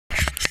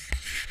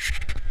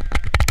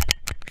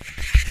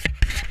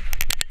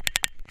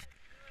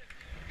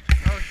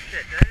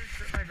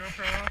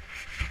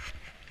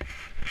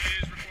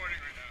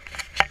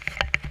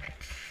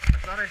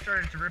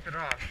to rip it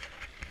off.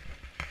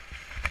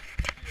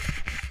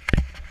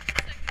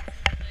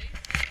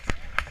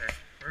 Okay,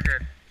 we're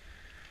good.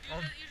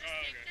 You just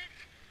taped it?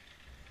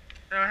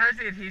 No, it has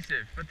the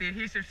adhesive, but the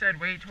adhesive said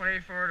wait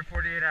 24 to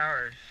 48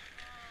 hours.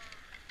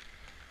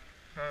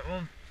 But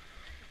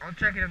I'll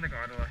check it in the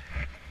gondola.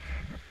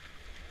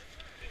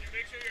 Did you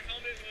make sure your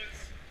helmet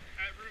was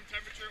at room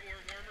temperature or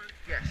warmer?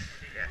 Yes,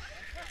 yes.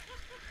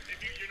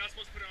 You're not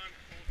supposed to put it on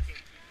cold, so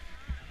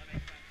that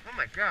makes sense. Oh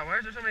my god, why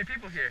is there so many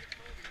people here?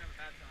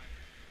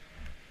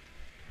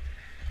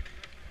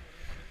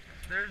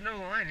 There's no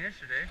line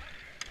yesterday.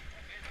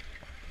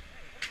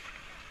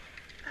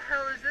 What the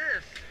hell is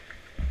this?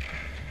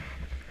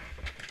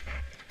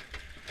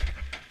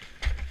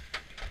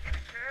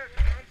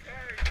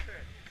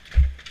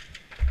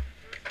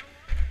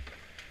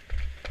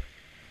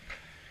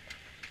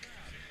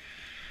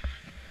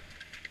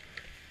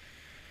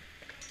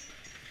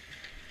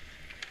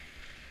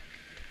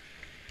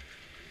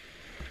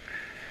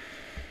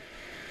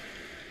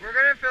 We're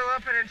gonna fill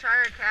up an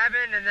entire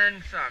cabin and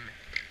then some.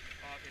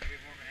 Oh, okay, do we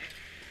have more than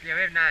 8? Yeah,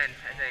 we have 9,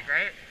 I think,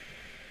 right?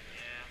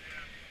 Yeah.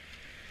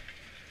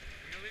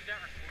 Will you leave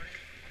that recording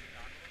on the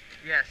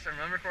gondola? Yes,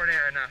 I'm recording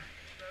it right now.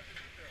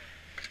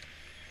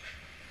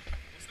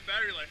 What's the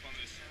battery life on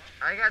this?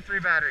 I got 3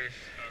 batteries.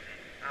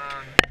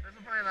 Okay. This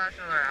will probably last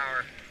another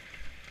hour.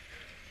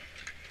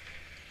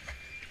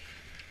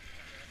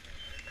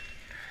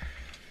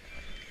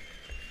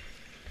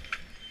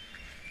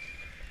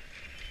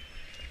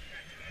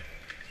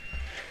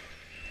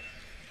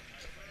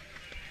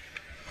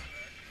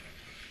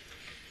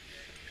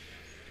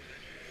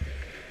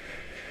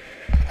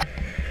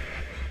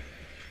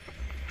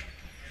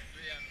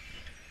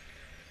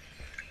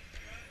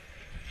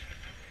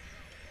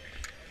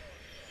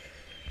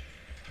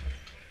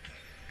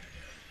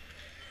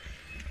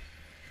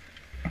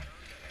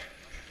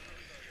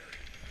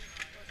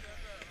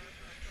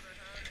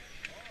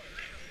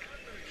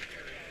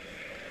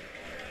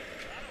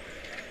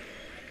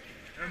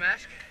 No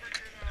mask?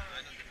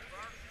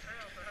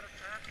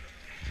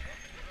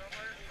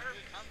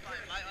 I'm fine.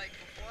 Like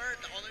before,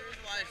 the only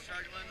reason why I was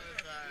struggling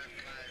was my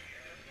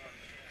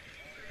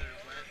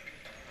wet.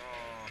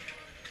 Oh.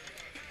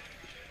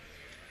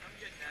 I'm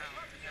good now.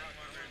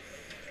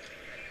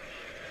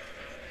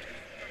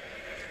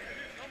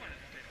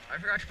 I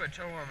forgot to put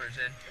toe warmers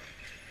in.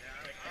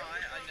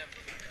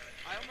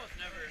 I almost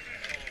never.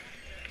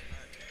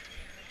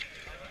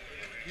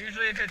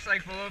 Usually if it's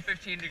like below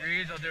 15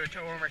 degrees, I'll do a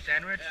toe warmer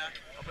sandwich. Yeah.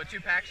 I'll put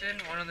 2 packs in,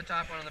 one on the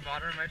top, one on the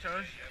bottom of my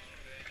toes.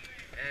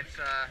 And it's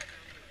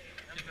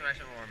keeps it nice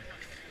and warm.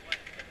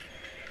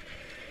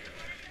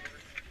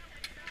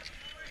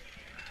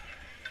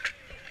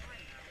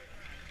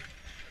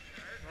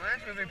 The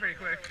line's moving pretty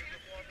quick.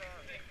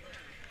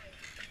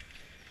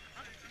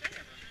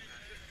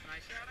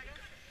 Nice out, I guess.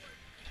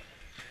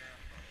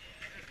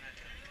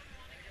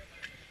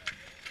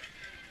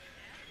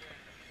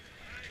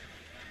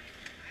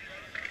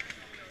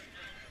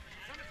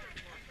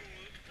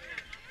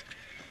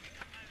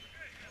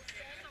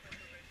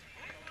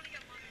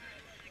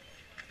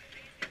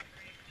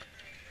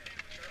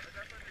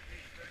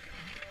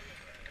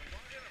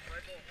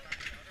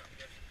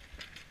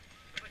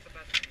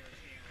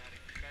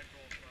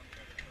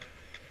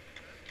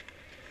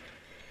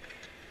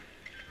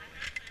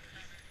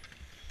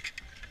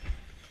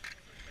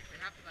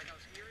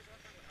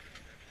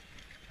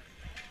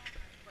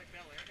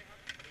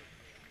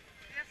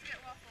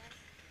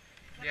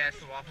 Yeah,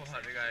 it's the Waffle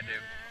Hut we gotta do.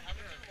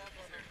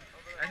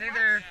 I think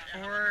they're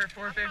 $4.50.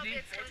 $4.25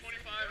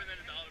 and then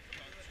 $1 per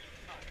box.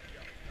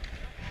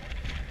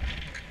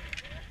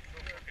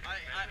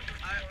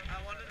 I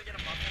wanted to get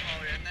a muffin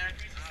while we were in there,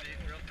 just to see it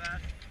real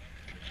fast.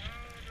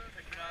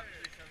 Picked it up,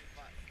 $3.75.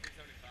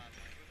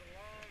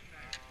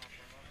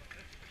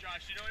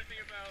 Josh, do you know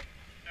anything about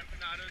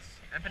empanadas?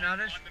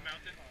 Empanadas? On the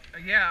mountain?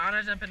 Yeah,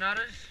 Anna's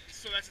Empanadas.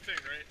 So that's the thing,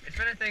 right? It's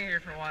been a thing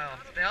here for a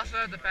while. They also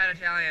have the Fat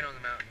Italian on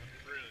the mountain.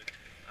 Really?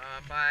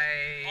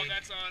 By... Oh,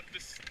 that's the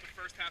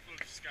first half of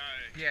Sky.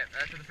 Yeah,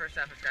 that's for the first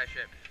half of Sky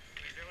Ship.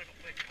 Is there like a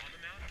place on the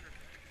mountain?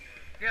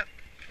 Yep.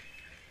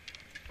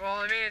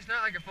 Well, I mean, it's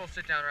not like a full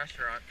sit-down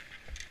restaurant.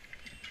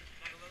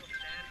 Not a little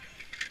stand?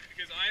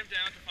 Because I am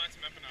down to find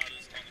some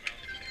empanadas on the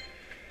mountain.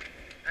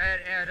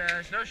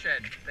 At Snow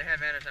Shed, they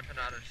have Anna's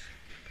Empanadas.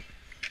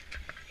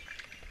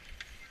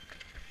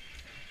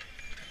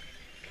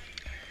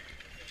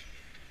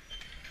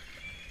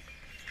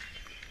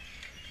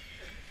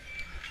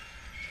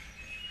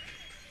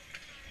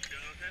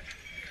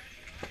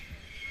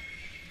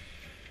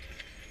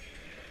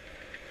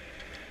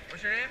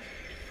 What's your name?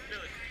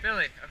 Billy.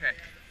 Billy, okay.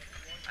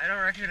 I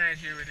don't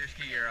recognize you with your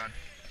ski gear on.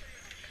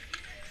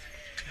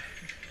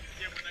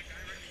 Yeah, when that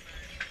guy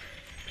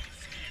recognized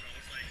Steve, I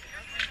was like,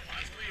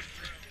 possibly a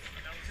drone.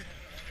 That was...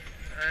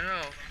 I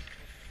know.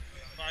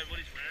 By what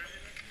he's wearing?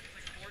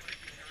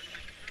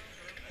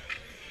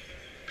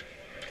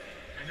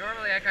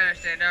 Normally I kind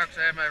of stand out because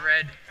I have my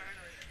red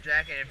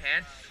jacket and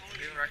pants.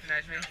 People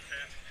recognize me,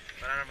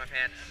 but I don't have my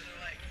pants.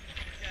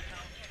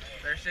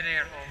 They're sitting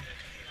at home.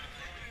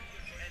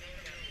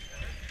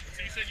 What's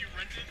So you said you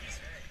rented these?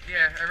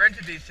 Yeah, I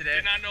rented these today.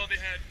 Did not know they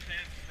had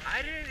pants.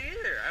 I didn't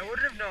either. I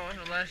wouldn't have known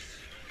unless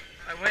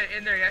I went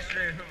in there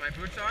yesterday and put my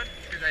boots on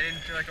because I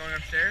didn't feel like going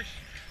upstairs.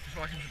 Just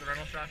walked into the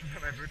rental shop and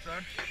put my boots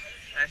on.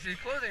 And I see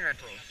clothing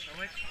rentals.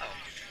 I'm like, oh,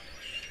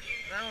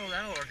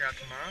 that'll work out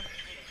tomorrow.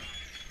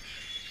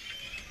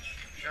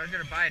 I was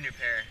gonna buy a new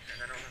pair, and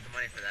I don't have the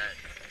money for that.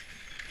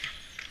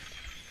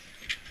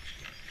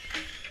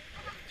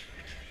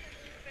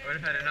 I would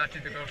have had to not do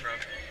the GoPro.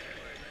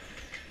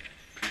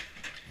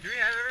 Do we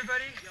have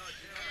everybody?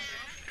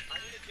 I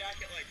need a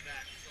jacket like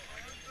that.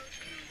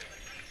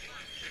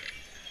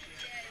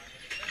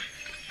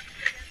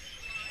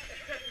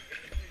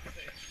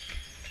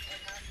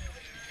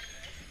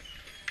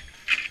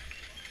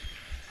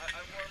 I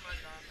wore my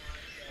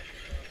non-line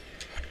jacket.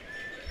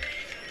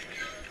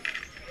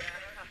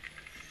 Yeah.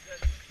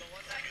 The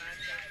one that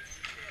matched.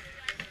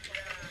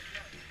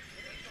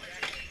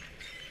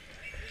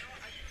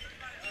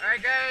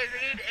 Alright guys, we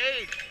need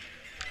 8.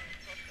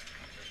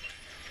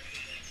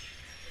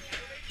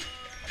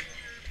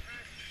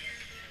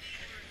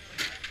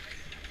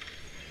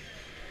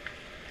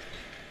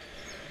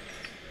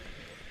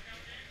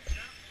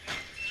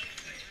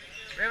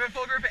 We have a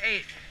full group of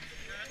 8.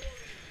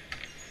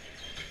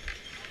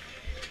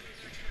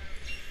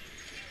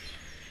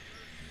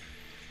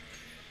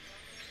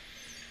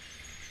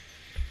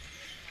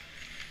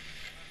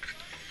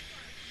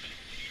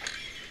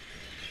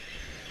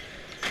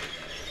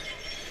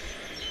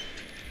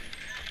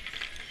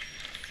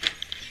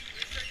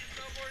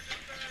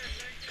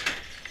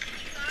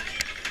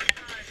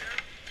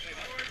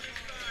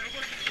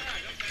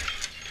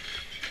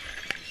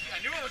 I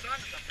knew I was on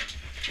to something.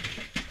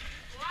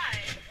 Why?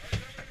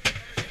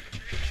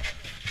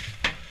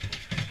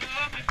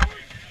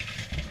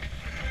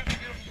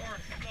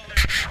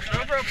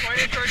 GoPro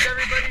pointed towards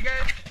everybody,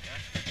 guys?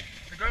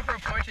 The GoPro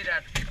pointed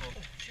at the people.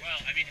 Well,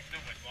 I mean, it's no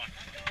way blocked.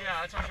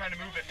 Yeah, that's why I'm trying to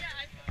move it.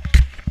 I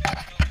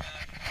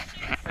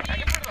I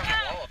can put it on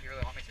the wall if you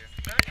really want me to.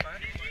 That's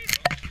fine.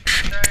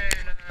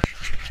 Trying,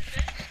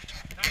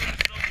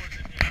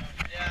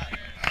 Yeah.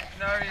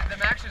 no, the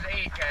max is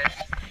 8, guys.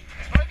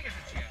 It's probably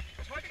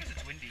because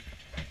it's windy.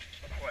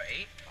 What,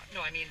 8?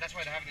 No, I mean, that's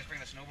why they're having us bring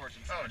the snowboards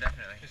inside. Oh,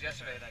 definitely. Because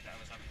yesterday that guy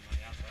was having them on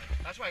the outside.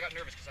 That's why I got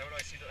nervous, because I would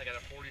always see it like at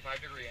a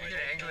 45-degree You angle.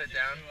 can angle it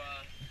down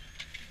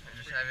and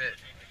just have it.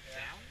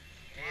 Down?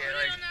 Yeah, put it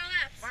like. on our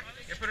laps.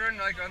 You put it on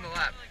like on the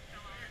lap.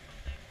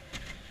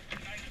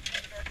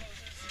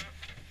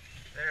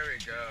 There we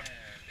go.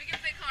 We can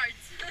pick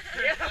hearts.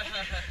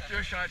 Do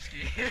a shot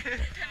ski. Have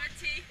a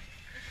tea.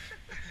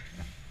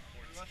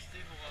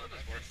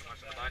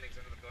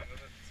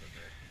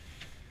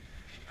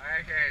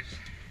 Alright guys.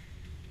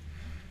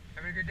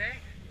 Having a good day?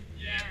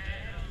 Yeah.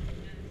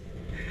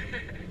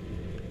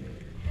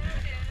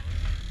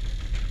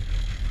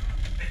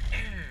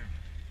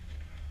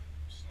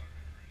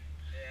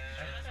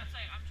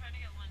 I'm trying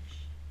to get lunch.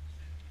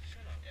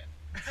 Shut up. Yeah.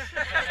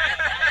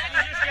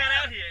 You just got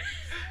out here.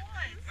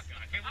 What?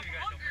 I can't believe you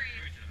guys don't hungry.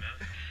 bring food to the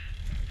mountain.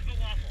 Have a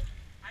waffle.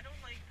 I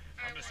don't like.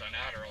 I'm just an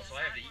adderall, so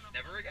I have to eat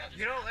never again.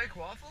 You don't like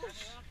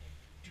waffles?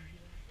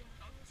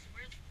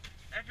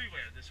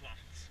 Everywhere there's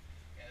waffles.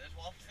 Yeah, there's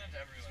waffle stands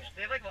everywhere.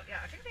 They have like,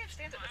 I think they have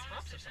stands at the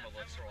tops of some of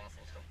the store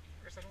waffles, though.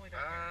 Or is that only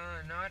down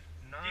here?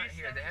 Not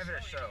here. They have it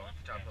at Show, at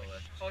the top of the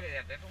list. Oh,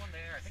 yeah, they have one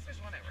there. I think there's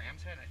one at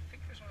Ram's Head. I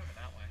think there's one over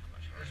that way. I'm not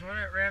sure. There's one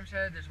at Ram's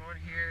Head, there's one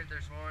here,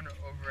 there's one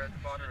over at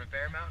the bottom of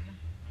Bear Mountain.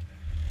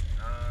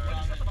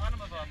 What's at the bottom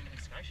of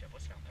Skyship?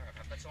 What's down there?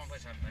 That's the one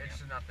place I've been.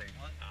 It's nothing.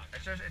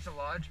 It's a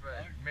lodge,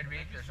 but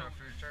midweek there's no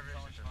food service,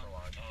 it's just a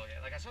lodge. Oh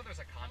yeah, like I saw there's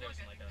like condos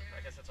and like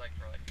I guess it's like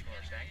for like people who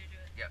are staying.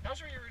 Yeah. That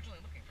was where you were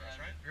originally looking for us,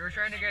 right? We were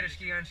trying to get a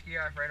ski on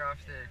ski off right off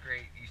the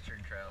Great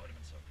Eastern Trail. That would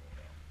have been so cool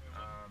though.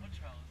 What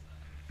trail is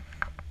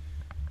that?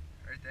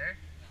 Right there.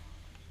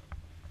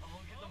 Oh,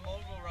 get the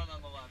mogul run on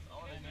the left. I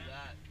want to do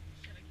that.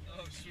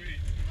 Oh, sweet.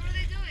 What are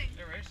they doing?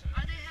 They're racing.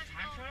 Are they having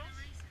Time trials?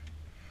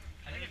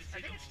 I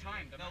think it's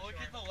timed. Now look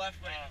at the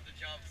left lane of the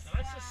jumps. No,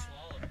 that's just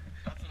slalom.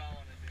 That's what I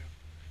want to do.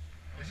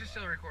 This is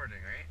still recording,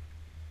 right?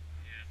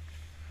 Yeah.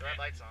 The red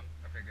light's on.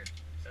 Okay, good.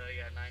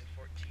 Yeah,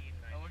 9:14.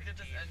 Now look at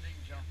this ending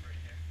jump right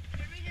here.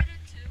 Can we hit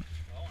it too?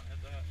 I want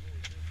to hit that.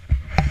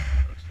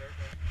 Looks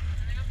perfect.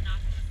 I think I'm not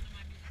going to listen to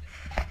my music.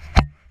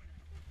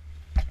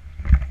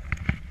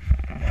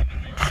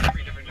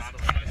 Every different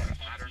gondola has a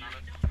pattern on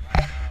it.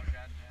 Wow,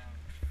 goddamn.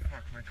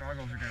 Fuck, my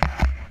goggles are gonna.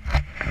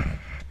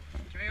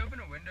 Can we open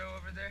a window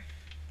over there?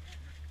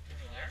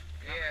 Over there?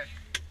 Yeah.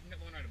 We got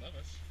one right above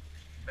us.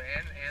 But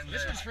and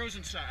This the, one's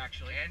frozen shut,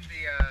 actually. and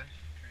the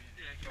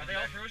Are they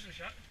all frozen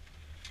shut?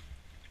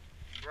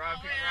 Rob,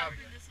 Oh, wait, Rob, I'll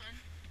open this one.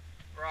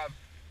 Rob,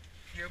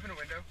 can you open a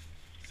window?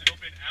 Is it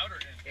open out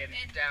or in? In,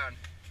 In. down.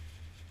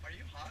 Are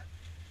you hot?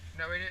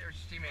 No, we're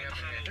steaming up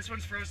in here. This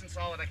one's frozen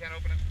solid. I can't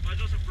open it.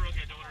 Mine's also broken.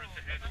 I don't want to rip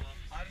the handle off.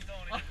 I just don't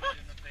want to get wind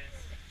in the face.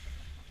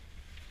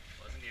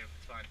 Wasn't you.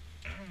 It's fine.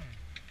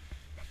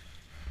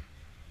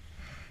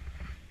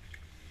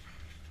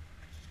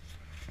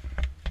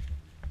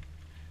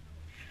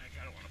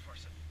 I don't want to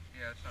force it.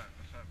 Yeah, it's not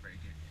break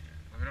it.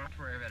 We don't have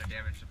to worry about a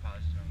damage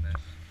deposit on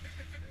this.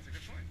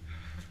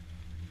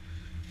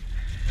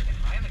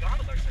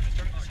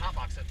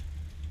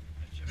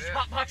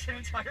 Hotbox an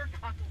entire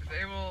gondola.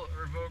 They will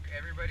revoke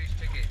everybody's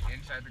ticket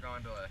inside the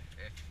gondola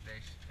if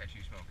they catch you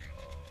smoking.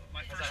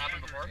 My Has first that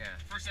happened ever, before? Yeah.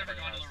 first ever Yeah,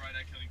 it gondola has. ride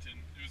at Killington.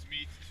 It was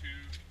me,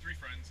 three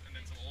friends, and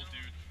then some old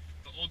dude.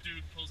 The old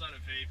dude pulls out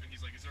a vape and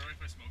he's like, "Is it alright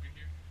if I smoke in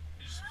here?"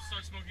 He just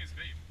starts smoking his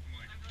vape. I'm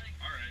like, I'd be like,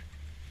 "Alright."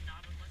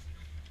 not unless you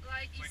don't.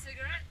 Like Like,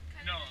 e-cigarette?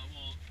 Kind No, of?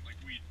 well, like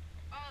weed.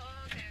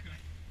 Oh, okay.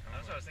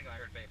 That's what I was thinking. I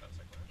heard vape. I was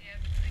like, what? Yeah,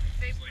 like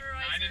It's like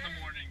vaporizer. 9 in the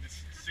morning. This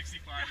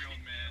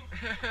 65-year-old man.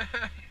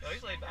 Oh,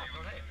 he's laid back. smoking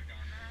All right. on the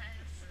gondola.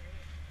 Nice.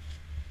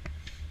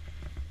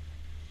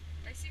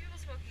 I see people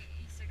smoking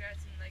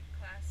e-cigarettes in like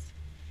class.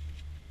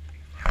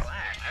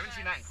 Class. I haven't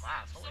seen that in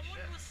class. Holy Someone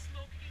shit. was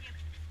smoking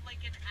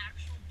like an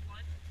actual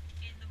blunt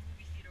in the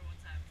movie theater one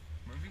time.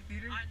 Movie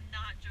theater? I'm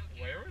not joking.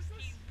 Where was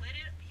this? He lit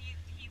it.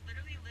 He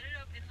literally lit it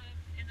up in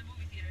the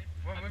movie theater.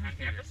 What movie On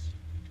theater? campus?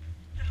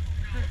 No,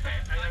 no. Okay,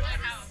 On my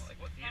don't know, house. like,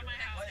 what theater? On my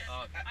house.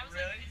 Oh, I was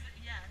really? like, is it,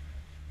 yeah.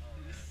 Oh,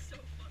 It was man. so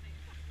funny.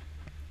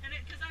 And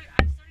because I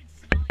started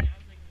smelling it, I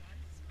was like, why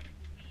is it smelling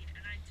weed?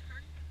 And I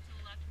turned to the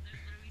left and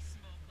there's literally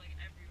smoke like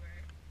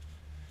everywhere.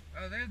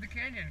 Oh, they have the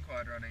canyon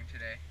quad running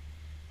today.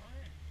 Oh,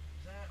 yeah.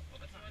 Is that? Well,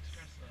 that's not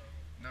express though.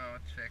 No,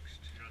 it's fixed.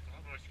 You know, it's a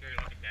lot more scary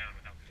looking down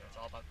without the It's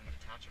all about the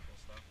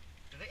detachables though.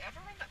 Do they ever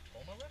run that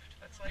Poma lift?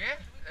 That's like. Yeah,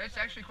 it's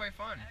actually quite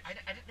fun.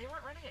 They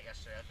weren't running it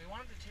yesterday. Like, we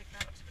wanted to take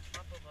that up to the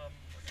top of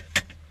what's it?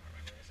 I don't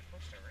remember. Is it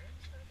close to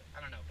Ramsden? I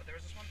don't know, but there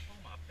was this one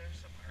Poma up there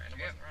somewhere, and it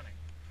Yep. wasn't running.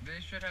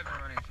 They should have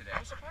been running today. I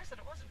was surprised that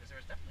it wasn't because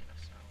there was definitely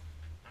enough snow.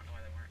 I don't know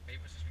why they weren't.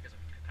 Maybe it was just because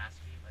of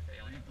capacity, like they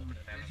only opened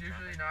it. There's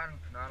usually not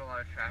a lot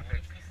of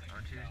traffic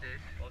on Tuesdays.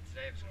 Well,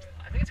 today it was.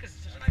 I think it's because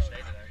it's such a nice day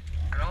today.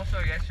 And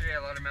also yesterday,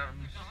 a lot of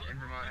mountains in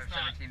Vermont have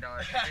 $17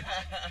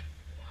 tickets.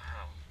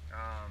 Wow.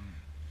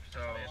 So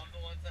I love the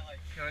ones that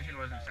like.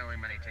 Killington wasn't selling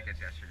many tickets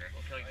yesterday.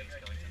 Well, Killington's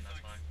Killington. That's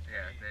fine.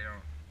 Yeah, they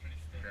don't.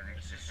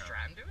 Does discount.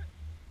 Stratton do it?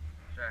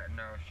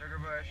 No,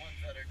 Sugarbush, The ones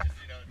that are just,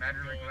 you know,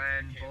 Madrigal going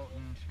Glen, to the cable.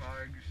 Bolton,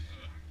 Smugs.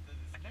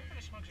 I've never been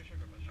to Smugs or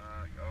Sugarbush. You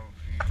can go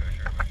to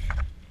Sugarbush.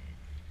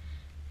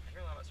 I hear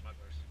a lot about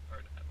smugglers.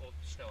 Or, well,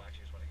 Stowe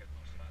actually is what I hear the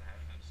most about. I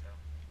haven't been to Stowe.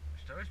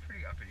 Stowe is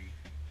pretty uppity.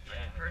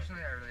 Yeah.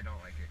 Personally, I really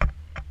don't like it.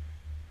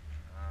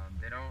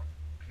 They don't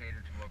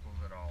cater to locals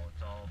at all.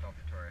 It's all about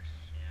the tourists.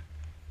 Yeah.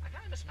 I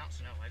kind of miss Mount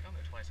Snow. I've gone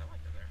there twice. I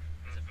liked it there.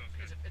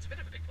 It's a bit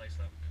of a big place,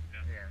 though.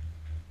 Yeah.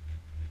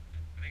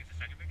 I think it's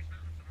the second biggest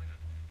mountain, something like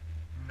that.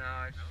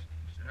 No, it's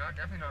not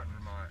definitely not in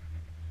Vermont.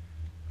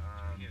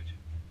 Huge.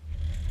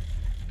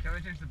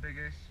 Killington's the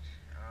biggest.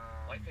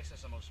 Whiteface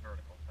is the most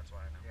vertical. That's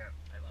why I know. Yeah.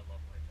 I love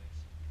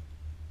Whiteface.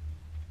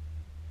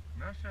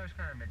 Mount Snow is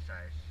kind of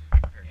mid-sized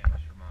compared Yeah. to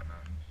most Vermont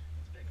mountains.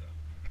 It's big, though.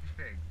 It's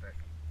big, but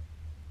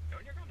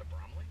When you're going to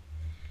Bromley,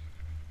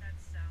 That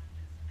sound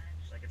is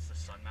actually. like it's the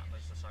sun mountain.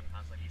 There's the sun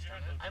constantly east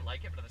on it. I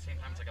like it, but at the same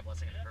time, it's like a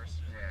blessing and a curse.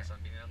 Yeah. The sun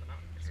beating on the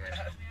mountain. It's Yeah.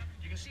 nice.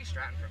 You can see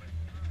Stratton from it.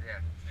 yeah.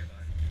 It's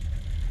nearby.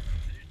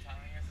 So you're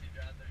telling us you'd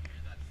rather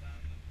hear that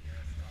sound than hear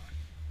us talk?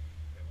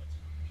 Wait, what's?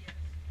 Yes.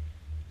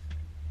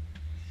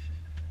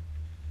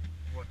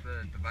 What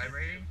the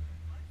vibrating?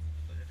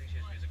 I think she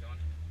has music going.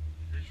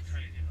 This is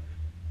crazy.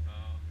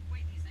 Oh.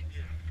 Wait, these things?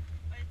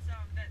 It's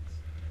that's.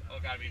 Oh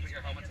god, when you put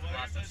your helmet to the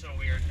glass, that's so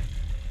weird.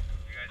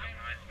 You guys don't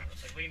mind?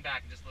 Like lean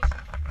back and just listen.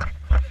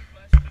 Good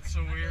question. It's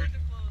so I weird. like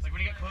the clothes, Like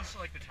when you get but- close to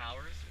like the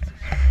towers, it's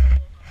just,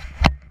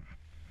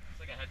 it's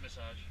like a head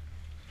massage.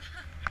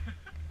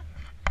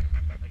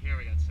 Like here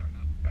we go, it's starting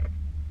up.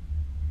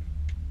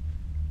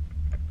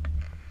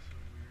 So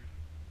weird.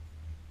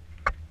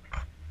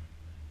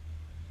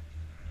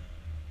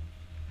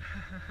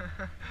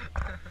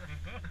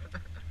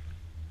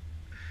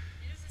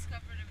 You just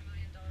discovered $1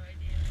 million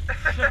idea.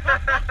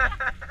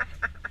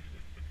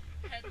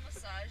 Head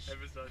massage. Head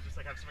massage, just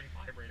like have something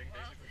vibrating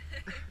basically.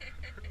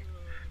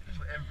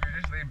 You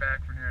just lean back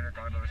when you're in a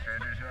gondola with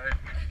strangers. You're like,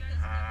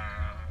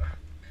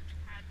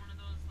 Had one of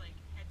those like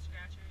head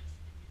scratchers.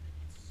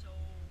 It's so.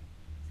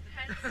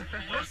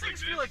 Those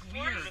things feel like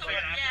weird. So, Like,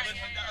 yeah.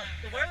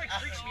 the wire like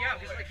freaks me out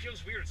because it like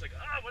feels weird. It's like,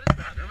 what is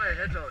that? Now my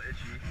head's all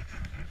itchy.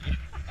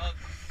 Oh,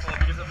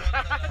 because of the ones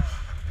that,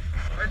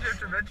 Why'd you have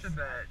to mention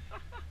that?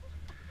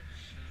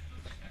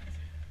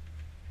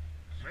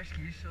 My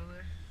skis still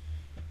there?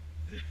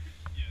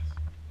 Yes.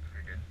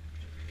 Okay, good.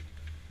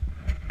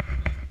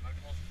 my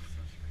pulse is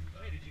so screwed up.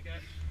 Wait, did you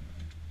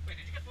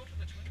get both of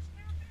the twins in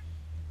there?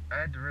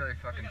 I had to really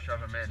fucking shove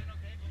them in.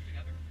 Okay, both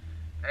together.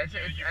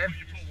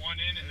 You put one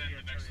in and then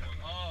the next one.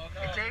 Oh,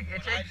 okay.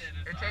 It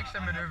takes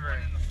some I have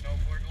maneuvering. one in the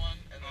snowboard one,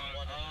 and then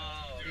one in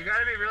Oh. You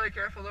gotta be really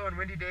careful though on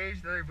windy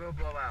days, they will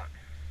blow out.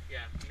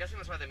 Yeah, I'm guessing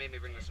that's why they made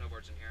me bring the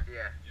snowboards in here.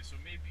 Yeah. Yeah, so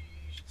maybe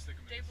you should stick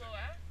them in. They blow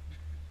out?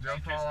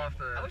 They'll fall off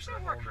the, I wish they the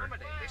were more holder.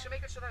 accommodating. They should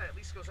make it so that it at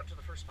least goes up to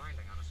the first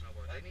binding on a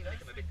snowboard. They need to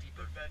make them a bit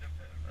deeper.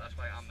 That's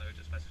why Amno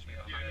just messaged me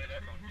about Yeah,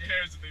 mine. who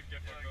cares if they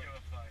get I fucked don't give up?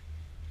 a fuck.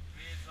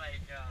 Me, it's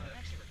like,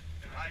 Actually,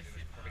 I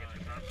see. before we get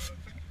too far.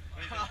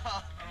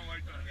 I don't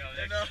like that.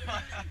 I know.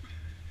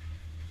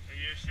 Are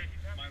you shaking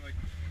that? Mine like.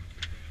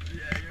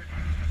 Yeah, you're.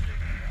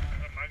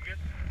 Mine good?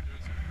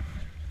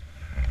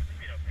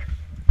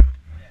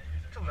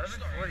 It's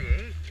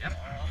 11:48. Yep.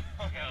 Oh.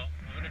 Well,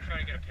 I'm gonna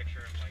trying to get a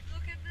picture of like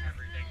Look at this.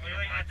 everything. little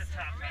Like at the box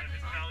top, of man,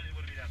 it's ribbon. not, it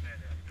wouldn't be that bad.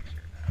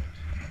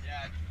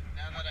 Yeah,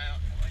 now that I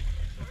like,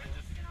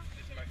 this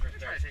is my first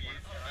Try to day take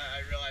skiing, one.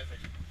 I realize like,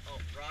 oh,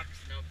 rocks,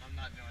 nope, I'm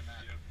not doing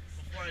that. Yep.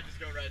 Before I just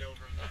go right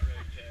over them, not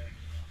really caring.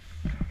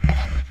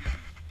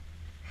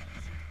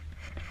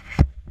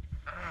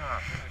 Ah,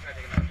 I'm gonna try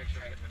taking another picture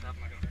when I get to the top.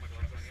 I'm not gonna put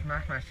my gloves on yet.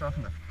 smacked myself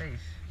in the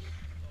face.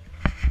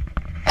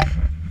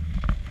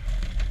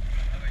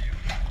 How about you?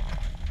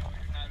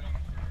 Had them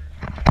for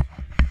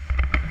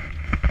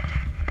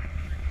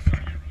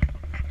starting to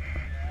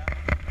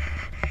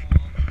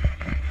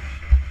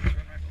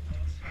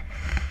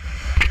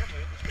get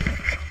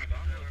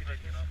really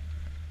fucking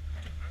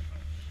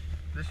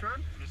This one?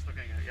 I'm just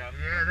looking at it. Yeah.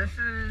 Yeah, this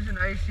is an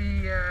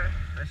icy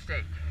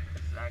mistake.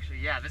 This is actually,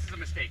 yeah, this is a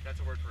mistake. That's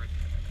a word for it.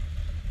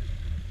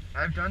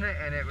 I've done it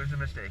and it was a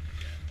mistake.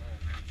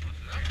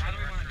 How do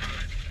we want to do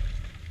this?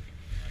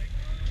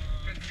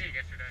 Couldn't see it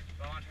yesterday.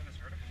 Do I want to turn this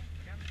vertical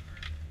again? Or?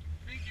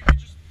 I think you could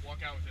just walk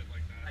out with it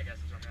like that. I guess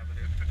that's what I'm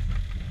gonna have to do.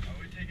 Are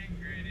we taking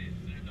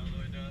gradients? Is it all the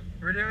way down?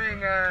 We're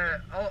doing,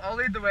 I'll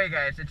lead the way,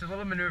 guys. It's a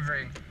little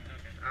maneuvering.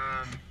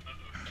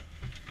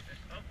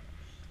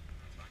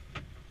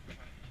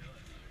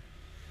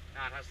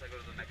 Nah, it has to go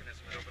to the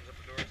mechanism that opens up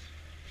the doors.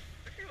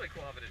 It'd be really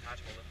cool having a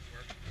detachable lift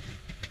work.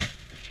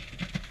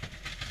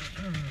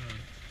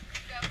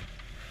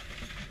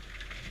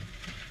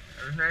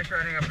 It was nice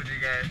riding up with you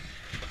guys.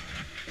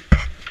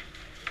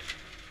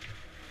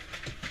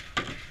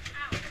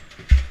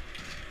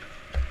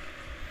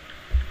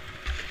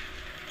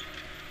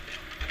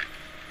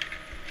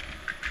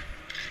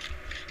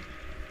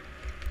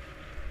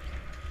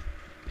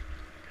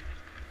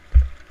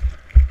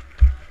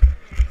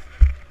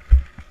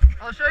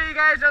 I'll show you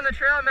guys on the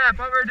trail map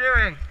what we're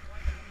doing.